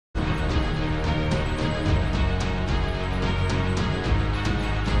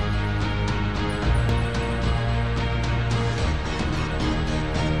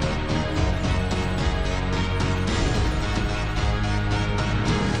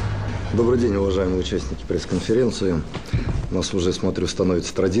Добрый день, уважаемые участники пресс-конференции. У нас уже, смотрю,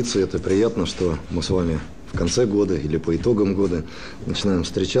 становится традицией. Это приятно, что мы с вами в конце года или по итогам года начинаем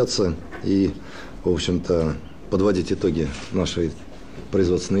встречаться и, в общем-то, подводить итоги нашей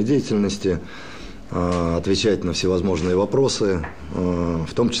производственной деятельности, отвечать на всевозможные вопросы,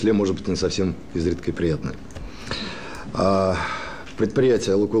 в том числе, может быть, не совсем изредка и приятные.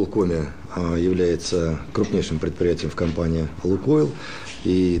 Предприятие «Лукойл Коми» является крупнейшим предприятием в компании «Лукойл»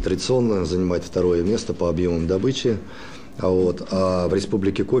 и традиционно занимает второе место по объемам добычи. А в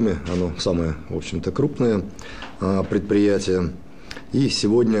Республике Коми оно самое, в общем-то, крупное предприятие. И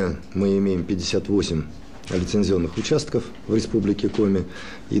сегодня мы имеем 58 лицензионных участков в Республике Коми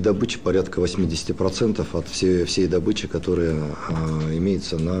и добыча порядка 80% от всей добычи, которая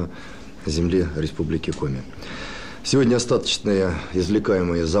имеется на земле Республики Коми. Сегодня остаточные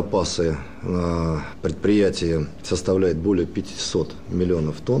извлекаемые запасы предприятия составляют более 500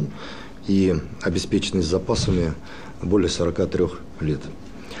 миллионов тонн и обеспеченность запасами более 43 лет.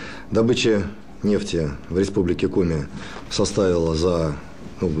 Добыча нефти в Республике Коми составила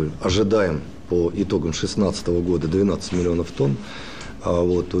ожидаем по итогам 2016 года 12 миллионов тонн,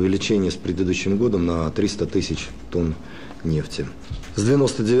 увеличение с предыдущим годом на 300 тысяч тонн нефти. С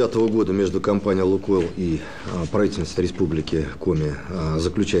 1999 года между компанией «Лукойл» и правительством Республики Коми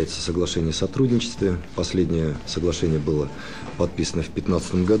заключается соглашение о сотрудничестве. Последнее соглашение было подписано в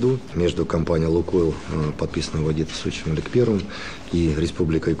 2015 году. Между компанией «Лукойл», подписано Вагитом Сучевым Ликперовым, и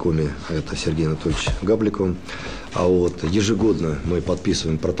Республикой Коми, это Сергей Анатольевич Габликовым. Ежегодно мы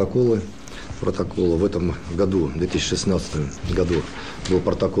подписываем протоколы. В этом году, в 2016 году, был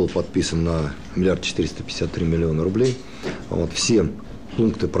протокол подписан на 1 453 миллиона рублей. Все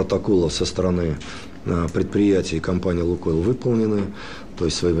пункты протокола со стороны предприятий и компании «Лукойл» выполнены, то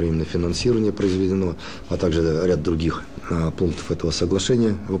есть своевременное финансирование произведено, а также ряд других пунктов этого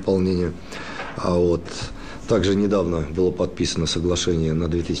соглашения выполнения. Также недавно было подписано соглашение на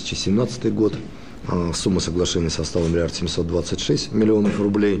 2017 год. Сумма соглашения составила 1 726 миллионов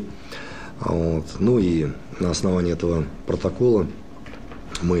рублей. И на основании этого протокола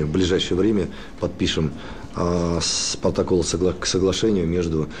мы в ближайшее время подпишем протокол к соглашению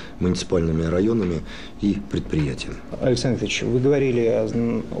между муниципальными районами и предприятием. Александр Викторович, вы говорили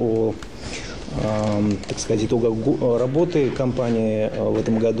о итогах работы компании в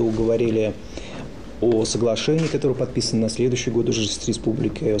этом году, говорили о соглашении, которое подписано на следующий год уже с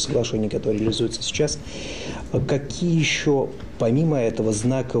Республикой, о соглашении, которое реализуется сейчас. Какие еще, помимо этого,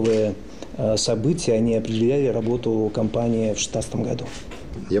 знаковые события, они определяли работу компании в 2016 году?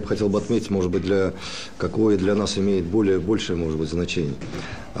 Я бы хотел отметить, может быть, какое для нас имеет большее, может быть, значение.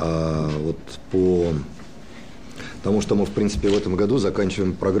 Потому что мы, в принципе, в этом году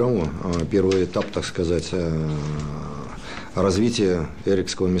заканчиваем программу, первый этап, так сказать, развития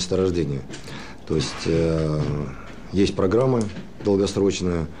эрикского месторождения. То есть есть программа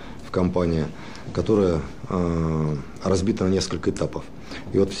долгосрочная в компании, которая разбита на несколько этапов.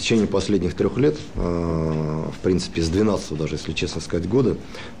 И в течение последних 3 лет, в принципе, с 12 даже, если честно сказать, года,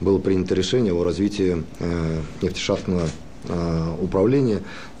 было принято решение о развитии нефтешахтного управления,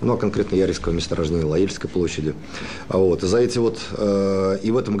 а конкретно Ярицкого месторождения, Лаельской площади.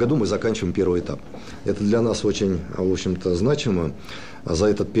 И в этом году мы заканчиваем первый этап. Это для нас очень, в общем-то, значимо. За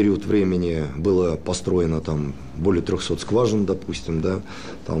этот период времени было построено более 300 скважин, допустим,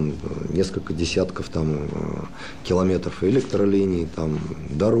 несколько десятков километров электролиний,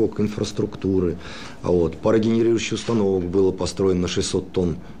 дорог, инфраструктуры. Парогенерирующих установок было построено на 600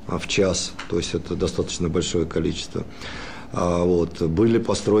 тонн в час, то есть это достаточно большое количество. Были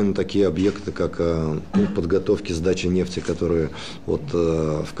построены такие объекты, как пункт подготовки сдачи нефти, которые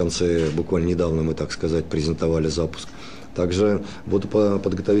в конце, буквально недавно мы, так сказать, презентовали запуск. Также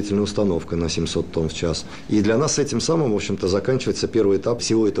водоподготовительная установка на 700 тонн в час. И для нас этим самым, в общем-то, заканчивается первый этап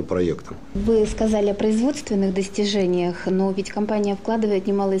всего этого проекта. Вы сказали о производственных достижениях, но ведь компания вкладывает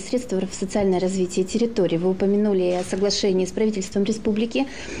немалые средства в социальное развитие территории. Вы упомянули о соглашении с правительством республики,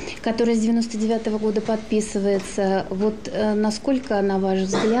 которое с 1999 года подписывается. Насколько, на ваш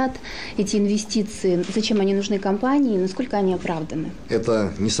взгляд, эти инвестиции, зачем они нужны компании, насколько они оправданы?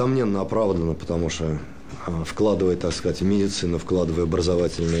 Это, несомненно, оправдано, потому что вкладывая, так сказать, в медицину, вкладывая в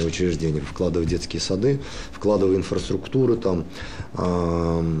образовательные учреждения, вкладывая в детские сады, вкладывая в инфраструктуру,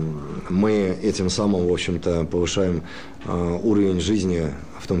 мы этим самым, в общем-то, повышаем уровень жизни,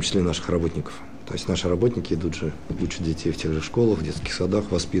 в том числе наших работников. То есть наши работники учат детей в тех же школах, в детских садах,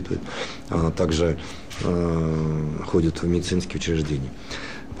 воспитывают, также ходят в медицинские учреждения.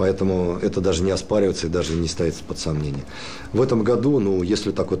 Поэтому это даже не оспаривается и даже не ставится под сомнение. В этом году, ну,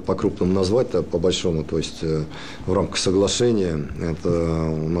 если так вот по-крупному назвать, то по-большому, то есть в рамках соглашения, это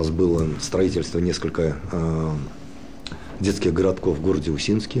у нас было строительство несколько детских городков в городе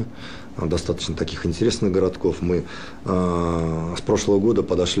Усинске, достаточно таких интересных городков. Мы с прошлого года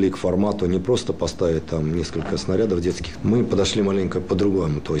подошли к формату не просто поставить там несколько снарядов детских, мы подошли маленько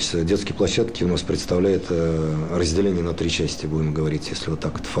по-другому. То есть детские площадки у нас представляют разделение на 3 части, будем говорить, если вот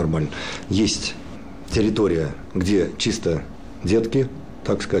так вот формально. Есть территория, где чисто детки,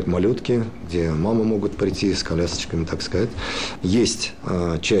 так сказать, малютки, где мамы могут прийти с колясочками, так сказать. Есть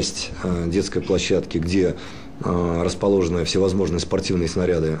часть детской площадки, где расположены всевозможные спортивные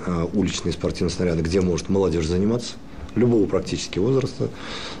снаряды, уличные спортивные снаряды, где может молодежь заниматься, любого практически возраста.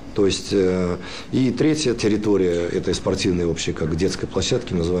 То есть, и третья территория, это спортивные общие, как детской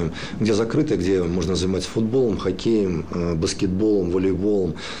площадки называем, где закрытые, где можно заниматься футболом, хоккеем, баскетболом,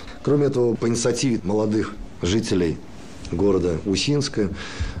 волейболом. Кроме этого, по инициативе молодых жителей города Усинска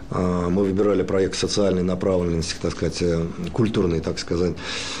мы выбирали проект социальной направленности, так сказать, культурный, так сказать,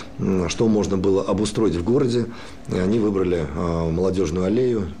 что можно было обустроить в городе. И они выбрали молодежную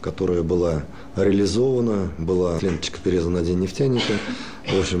аллею, которая была реализована, была ленточка перерезана на День нефтяника.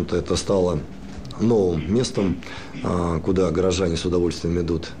 В общем-то, это стало новым местом, куда горожане с удовольствием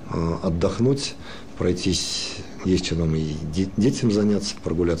идут отдохнуть, пройтись, есть чем и детям заняться,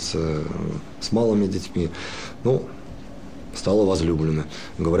 прогуляться с малыми детьми. Ну, стало возлюблено.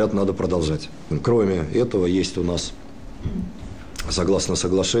 Говорят, надо продолжать. Кроме этого, есть у нас, согласно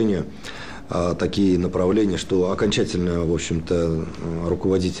соглашению, такие направления, что окончательно, в общем-то,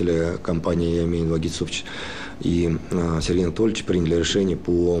 руководители компании, я имею в виду Агицович и Сергей Анатольевич, приняли решение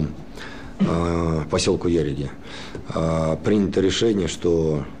по поселку Яриги. Принято решение,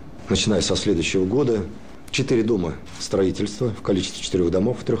 что начиная со следующего года 4 дома строительства в количестве 4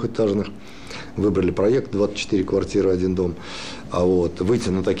 домов трехэтажных. Выбрали проект 24 квартиры, 1 дом. А вот выйти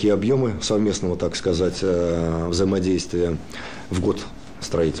на такие объемы совместного, так сказать, взаимодействия в год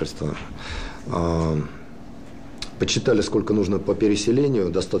строительства. Подсчитали, сколько нужно по переселению.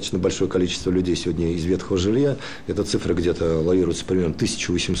 Достаточно большое количество людей сегодня из ветхого жилья. Эта цифра где-то лавируется примерно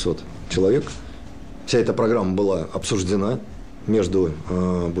 1800 человек. Вся эта программа была обсуждена между,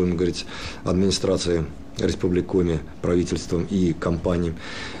 будем говорить, администрацией Республики Коми, правительством и компанией.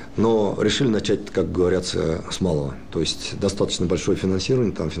 Но решили начать, как говорится, с малого. То есть достаточно большое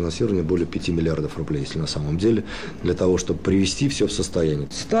финансирование, там финансирование более 5 миллиардов рублей, если на самом деле, для того, чтобы привести все в состояние.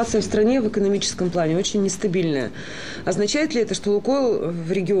 Ситуация в стране в экономическом плане очень нестабильная. Означает ли это, что Лукойл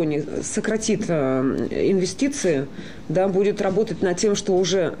в регионе сократит инвестиции, да, будет работать над тем, что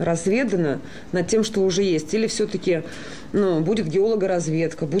уже разведано, над тем, что уже есть? Или все-таки будет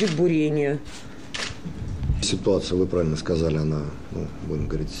геологоразведка, будет бурение? Ситуация, вы правильно сказали, она, будем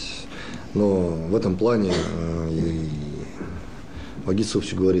говорить, но в этом плане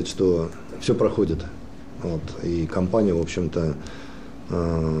Агицович говорит, что все проходит, вот, и компания, в общем-то,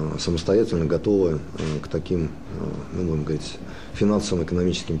 самостоятельно готова к таким, будем говорить, финансовым,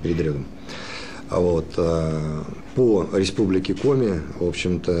 экономическим передрягам. А вот по Республике Коми, в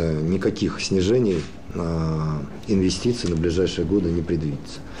общем-то, никаких снижений инвестиций на ближайшие годы не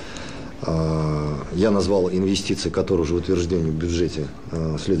предвидится. Я назвал инвестиции, которые уже утверждены в бюджете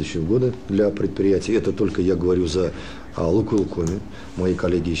следующего года для предприятий. Это только я говорю за Лукойл Коми. Мои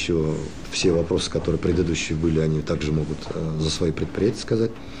коллеги еще все вопросы, которые предыдущие были, они также могут за свои предприятия сказать.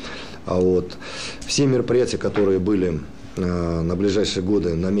 А вот все мероприятия, которые были на ближайшие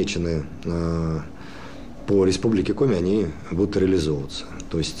годы намечены по Республике Коми, они будут реализовываться.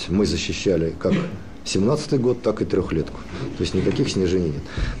 То есть мы защищали как 2017 год, так и трехлетку. То есть никаких снижений нет.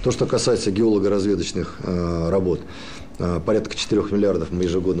 То, что касается геолого-разведочных работ, порядка 4 миллиардов мы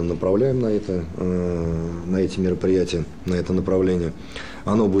ежегодно направляем на эти мероприятия, на это направление.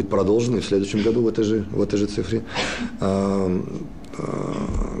 Оно будет продолжено и в следующем году в этой же цифре.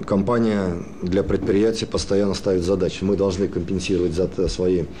 Компания для предприятия постоянно ставит задачи. Мы должны компенсировать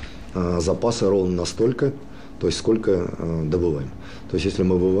свои запасы ровно настолько, то есть сколько добываем. То есть если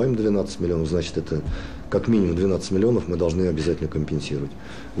мы выбываем 12 миллионов, значит это как минимум 12 миллионов мы должны обязательно компенсировать.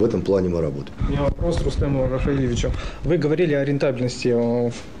 В этом плане мы работаем. У меня вопрос Рустему Рафаилевичу. Вы говорили о рентабельности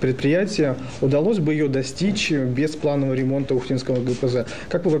предприятия. Удалось бы ее достичь без планового ремонта Ухтинского ГПЗ?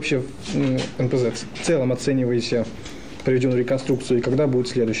 Как вы вообще НПЗ в целом оцениваете проведенную реконструкцию и когда будет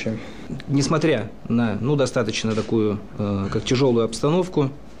следующее? Несмотря на достаточно такую как тяжелую обстановку,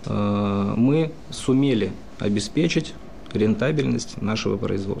 мы сумели обеспечить рентабельность нашего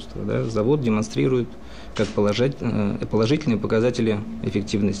производства. Да? Завод демонстрирует как положительные показатели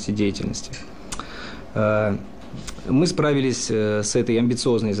эффективности деятельности. Мы справились с этой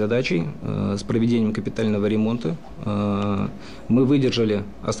амбициозной задачей, с проведением капитального ремонта. Мы выдержали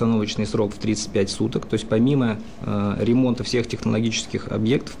остановочный срок в 35 суток, то есть помимо ремонта всех технологических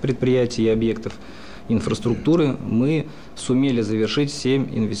объектов предприятий и объектов инфраструктуры, мы сумели завершить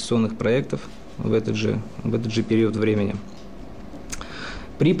 7 инвестиционных проектов в этот же период времени.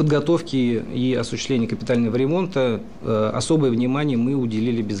 При подготовке и осуществлении капитального ремонта особое внимание мы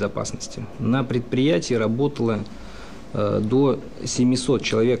уделили безопасности. На предприятии работало до 700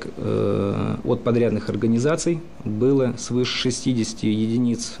 человек от подрядных организаций, было свыше 60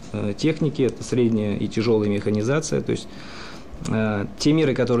 единиц техники, это средняя и тяжелая механизация. То есть те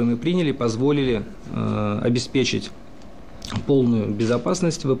меры, которые мы приняли, позволили обеспечить полную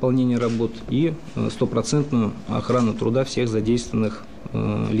безопасность выполнения работ и стопроцентную охрану труда всех задействованных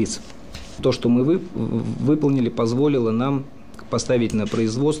лиц. То, что мы выполнили, позволило нам поставить на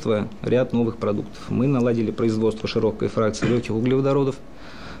производство ряд новых продуктов. Мы наладили производство широкой фракции легких углеводородов.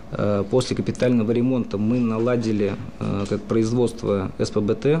 После капитального ремонта мы наладили как производство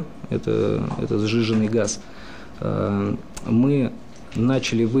СПБТ, это сжиженный газ. Мы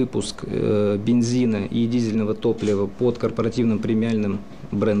начали выпуск бензина и дизельного топлива под корпоративным премиальным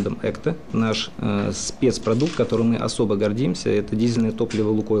брендом «Экта». Наш спецпродукт, которым мы особо гордимся, это дизельное топливо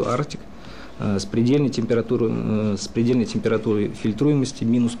 «Лукойл Арктик» с предельной температурой фильтруемости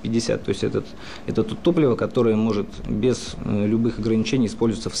минус 50. То есть это то топливо, которое может без любых ограничений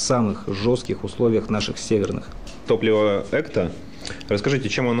использоваться в самых жестких условиях наших северных. Топливо «Экта». Расскажите,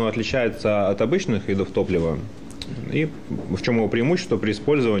 чем оно отличается от обычных видов топлива и в чем его преимущество при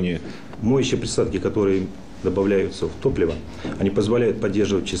использовании? Моющие присадки, которые добавляются в топливо, они позволяют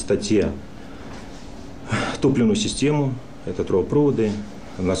поддерживать в чистоте топливную систему. Это трубопроводы,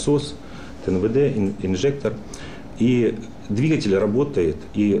 насос, ТНВД, инжектор. И двигатель работает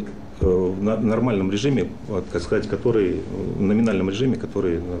и в нормальном режиме, так сказать, в номинальном режиме,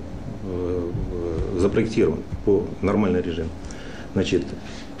 который запроектирован по нормальному режиму. Значит,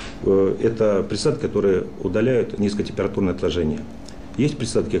 это присадки, которые удаляют низкотемпературное отложение. Есть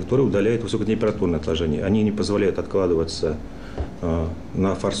присадки, которые удаляют высокотемпературное отложение. Они не позволяют откладываться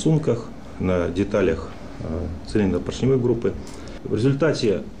на форсунках, на деталях цилиндро-поршневой группы. В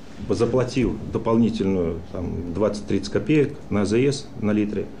результате, заплатив дополнительную 20-30 копеек на АЗС на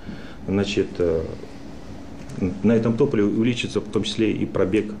литре, значит, на этом топливе увеличится в том числе и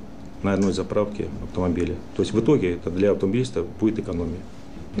пробег на одной заправке автомобиля. То есть в итоге это для автомобилиста будет экономия.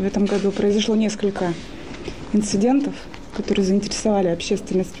 В этом году произошло несколько инцидентов, которые заинтересовали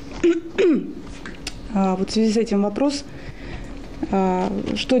общественность. Вот в связи с этим вопрос,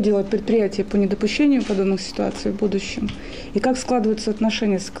 что делать предприятие по недопущению подобных ситуаций в будущем, и как складываются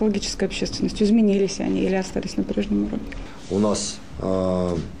отношения с экологической общественностью, изменились они или остались на прежнем уровне? У нас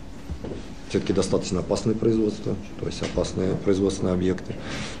все-таки достаточно опасное производство, то есть опасные производственные объекты.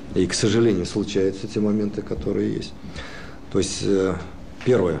 И, к сожалению, случаются те моменты, которые есть. То есть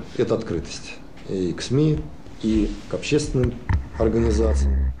первое – это открытость и к СМИ, и к общественным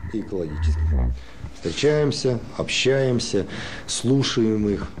организациям, и экологическим. Встречаемся, общаемся, слушаем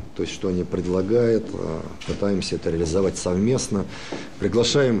их, то есть что они предлагают, пытаемся это реализовать совместно.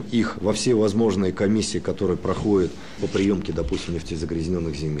 Приглашаем их во все возможные комиссии, которые проходят по приемке, допустим,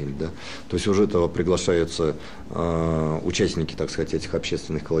 нефтезагрязненных земель. Да? То есть уже этого приглашаются участники, так сказать, этих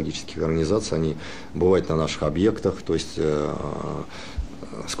общественных экологических организаций. Они бывают на наших объектах, то есть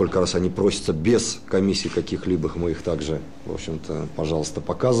сколько раз они просятся без комиссий каких-либо, мы их также, в общем-то, пожалуйста,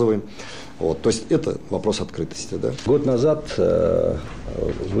 показываем. Вот. То есть это вопрос открытости. Да? Год назад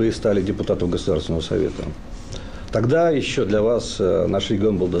вы стали депутатом Государственного совета. Тогда еще для вас наш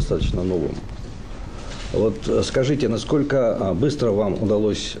регион был достаточно новым. Вот скажите, насколько быстро вам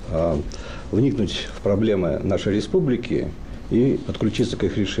удалось вникнуть в проблемы нашей республики и подключиться к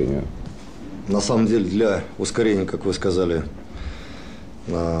их решению? На самом деле, для ускорения, как вы сказали,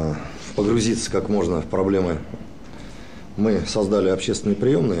 погрузиться как можно в проблемы, мы создали общественные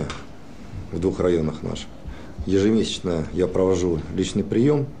приемные в 2 районах наших. Ежемесячно я провожу личный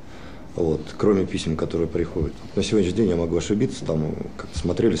прием, вот, кроме писем, которые приходят. На сегодняшний день я могу ошибиться, там как-то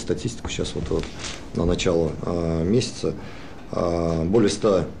смотрели статистику сейчас вот на начало месяца, более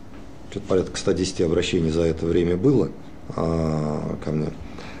 100, порядка 110 обращений за это время было ко мне,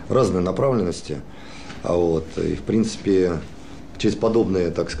 разной направленности, вот, и в принципе через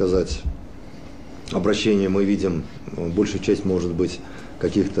подобные, так сказать, обращения мы видим, большая часть может быть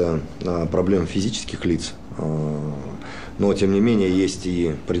каких-то проблем физических лиц, но тем не менее есть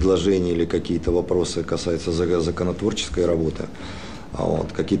и предложения или какие-то вопросы касаются законотворческой работы.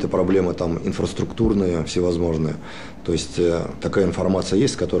 Вот, какие-то проблемы там инфраструктурные, всевозможные. То есть такая информация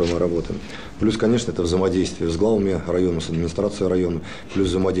есть, с которой мы работаем. Плюс, конечно, это взаимодействие с главами района, с администрацией района, плюс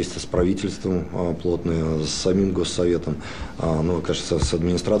взаимодействие с правительством плотное, с самим госсоветом, ну, конечно, с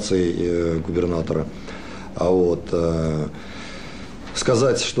администрацией губернатора.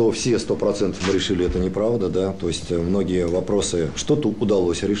 Сказать, что все 100% мы решили, это неправда, да, то есть многие вопросы, что-то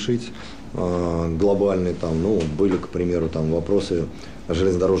удалось решить, глобальные там, ну, были, к примеру, там вопросы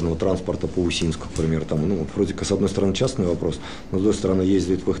железнодорожного транспорта по Усинску, к примеру, там, ну, вроде как, с одной стороны, частный вопрос, но с другой стороны,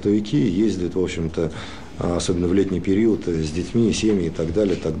 ездят вахтовики, ездят, в общем-то, особенно в летний период, с детьми, семьи и так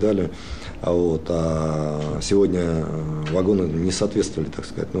далее, и так далее. А сегодня вагоны не соответствовали, так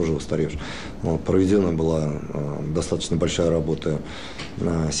сказать, ну, уже устаревшим. Проведена была достаточно большая работа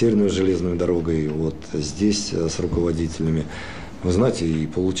северной железной дорогой, вот здесь с руководителями. Вы знаете, и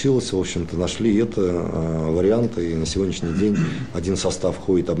получилось, в общем-то, нашли это варианты, и на сегодняшний день один состав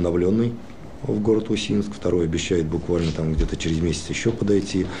ходит обновленный в город Усинск, второй обещает буквально там где-то через месяц еще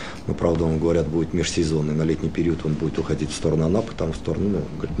подойти. Ну, правда, он, говорят, будет межсезонный, на летний период он будет уходить в сторону Анапы, там в сторону, ну,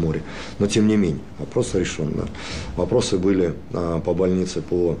 говорит, моря. Но тем не менее, вопрос решен. Да. Вопросы были по больнице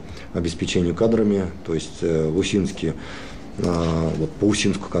по обеспечению кадрами, то есть в Усинске, вот по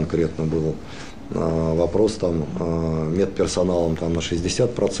Усинску конкретно был вопрос там медперсоналом там на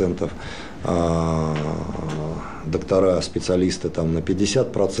 60%, доктора, специалисты там на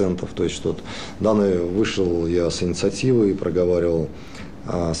 50%, то есть что-то. Данный вышел я с инициативой, проговаривал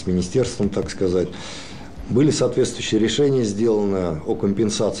с министерством, так сказать. Были соответствующие решения сделаны о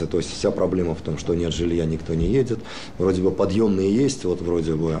компенсации, то есть вся проблема в том, что нет жилья, никто не едет. Вроде бы подъемные есть, вот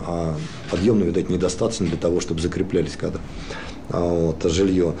вроде бы, а подъемные, видать, недостаточно для того, чтобы закреплялись кадры. Вот,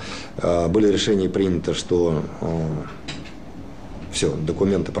 жилье. Были решения приняты, что все,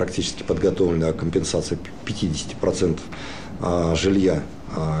 документы практически подготовлены о компенсации 50% жилья,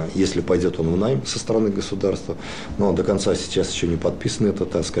 если пойдет он в найм со стороны государства. Но до конца сейчас еще не подписан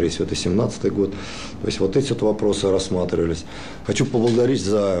это, скорее всего, это 2017 год. То есть вот эти вот вопросы рассматривались. Хочу поблагодарить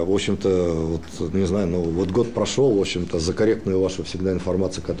за, в общем-то, вот, не знаю, ну вот год прошел, в общем-то, за корректную вашу всегда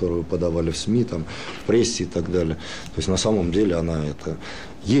информацию, которую вы подавали в СМИ, там, в прессе и так далее. То есть на самом деле она это...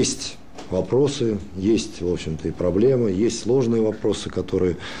 Есть вопросы, есть, в общем-то, и проблемы, есть сложные вопросы,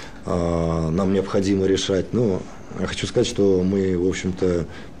 которые нам необходимо решать. Но я хочу сказать, что мы, в общем-то,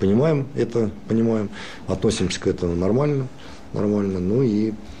 понимаем, относимся к этому нормально, ну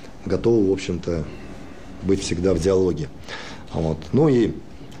и готовы, в общем-то, быть всегда в диалоге. Вот. Ну и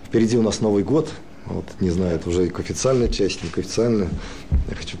впереди у нас Новый год, вот, не знаю, это уже и к официальной части, не к официальной.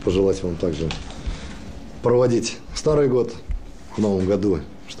 Я хочу пожелать вам также проводить Старый год в Новом году,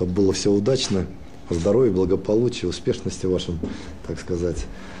 чтобы было все удачно, здоровья, благополучия, успешности вашим, так сказать,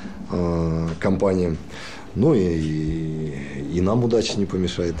 компаниям. Ну и нам удачи не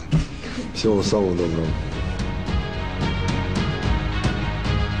помешает. Всего самого доброго.